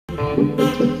Hey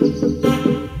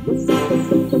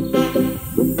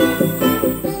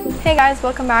guys,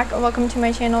 welcome back or welcome to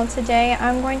my channel. Today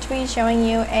I'm going to be showing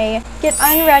you a get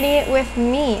unready with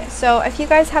me. So if you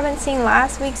guys haven't seen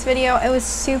last week's video, it was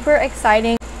super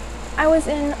exciting. I was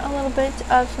in a little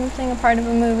bit of something, a part of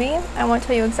a movie. I won't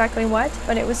tell you exactly what,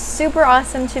 but it was super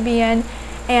awesome to be in,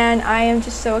 and I am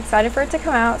just so excited for it to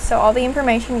come out. So all the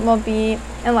information will be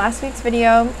in last week's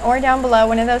video or down below,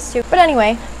 one of those two. But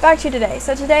anyway, back to today.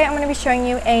 So today I'm going to be showing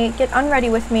you a get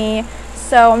unready with me.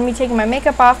 So I'm going to be taking my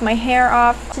makeup off, my hair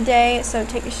off today. So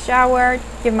take a shower,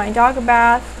 give my dog a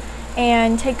bath,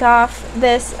 and take off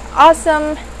this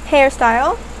awesome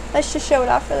hairstyle. Let's just show it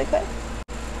off really quick.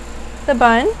 The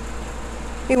bun.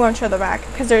 We won't show the back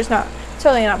because there's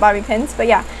totally not bobby pins, but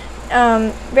yeah,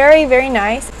 very, very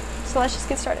nice. So let's just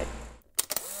get started.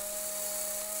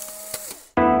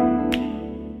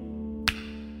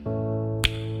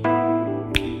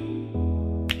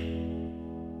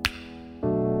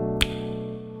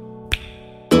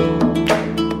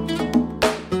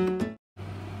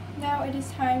 Now it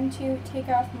is time to take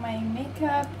off my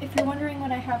makeup. If you're wondering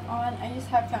what I have on, I just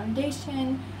have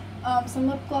foundation, some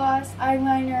lip gloss,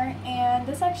 eyeliner, and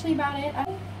that's actually about it.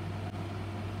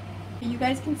 You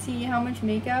guys can see how much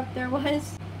makeup there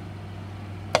was.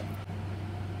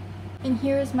 And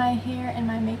here is my hair and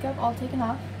my makeup all taken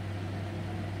off.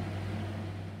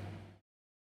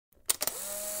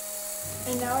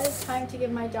 And now it is time to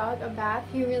give my dog a bath.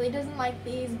 He really doesn't like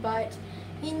these, but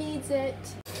he needs it.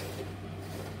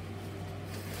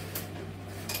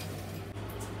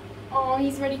 Oh,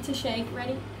 he's ready to shake.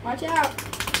 Ready? Watch out.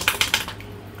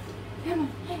 Come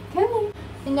on, come on.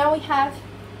 And now we have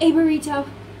a burrito.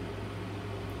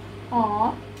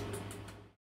 Aww.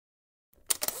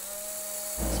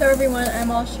 So everyone,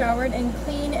 I'm all showered and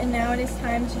clean, and now it is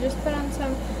time to just put on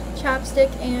some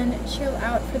chapstick and chill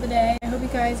out for the day. I hope you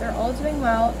guys are all doing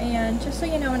well, and just so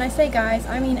you know, when I say guys,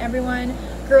 I mean everyone,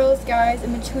 girls, guys,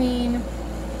 in between,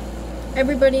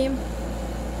 everybody,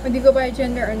 whether you go by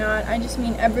gender or not. I just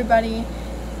mean everybody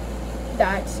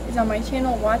that is on my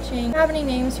channel watching. If you have any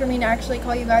names for me to actually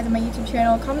call you guys on my YouTube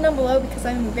channel, comment down below because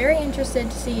I'm very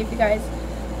interested to see if you guys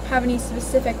have any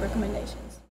specific recommendations.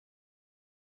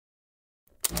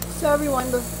 So everyone,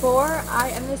 before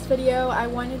I end this video, I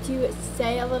wanted to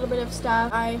say a little bit of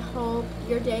stuff. I hope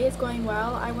your day is going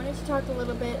well. I wanted to talk a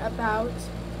little bit about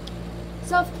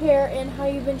self-care and how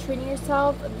you've been treating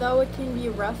yourself, though it can be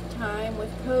a rough time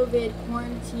with COVID,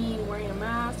 quarantine, wearing a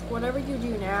mask, whatever you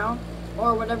do now,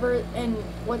 or whatever, and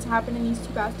what's happened in these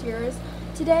 2 past years.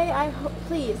 Today, I hope,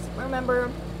 please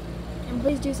remember, and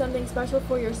please do something special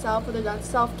for yourself, whether that's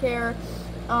self-care,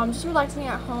 just relaxing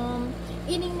at home,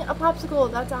 eating a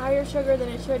popsicle that's a higher sugar than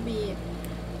it should be,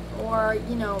 or,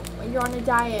 you know, you're on a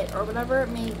diet, or whatever it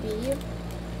may be.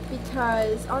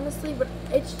 Because honestly,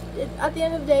 at the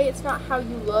end of the day, it's not how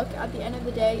you look. At the end of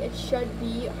the day, it should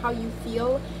be how you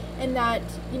feel, and that,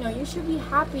 you know, you should be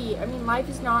happy. I mean, life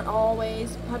is not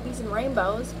always puppies and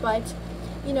rainbows, but,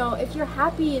 you know, if you're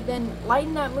happy, then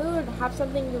lighten that mood, have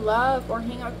something you love, or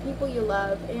hang out with people you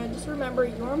love, and just remember,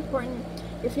 you're important,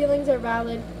 your feelings are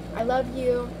valid, I love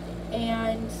you,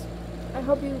 and I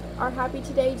hope you are happy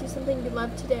today. Do something you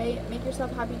love today, make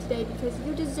yourself happy today, because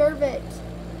you deserve it.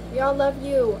 We all love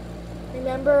you.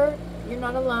 Remember, you're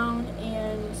not alone,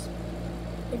 and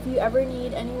if you ever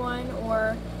need anyone,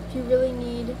 or if you really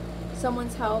need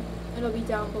someone's help, it'll be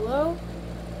down below.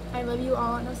 I love you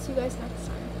all, and I'll see you guys next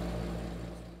time.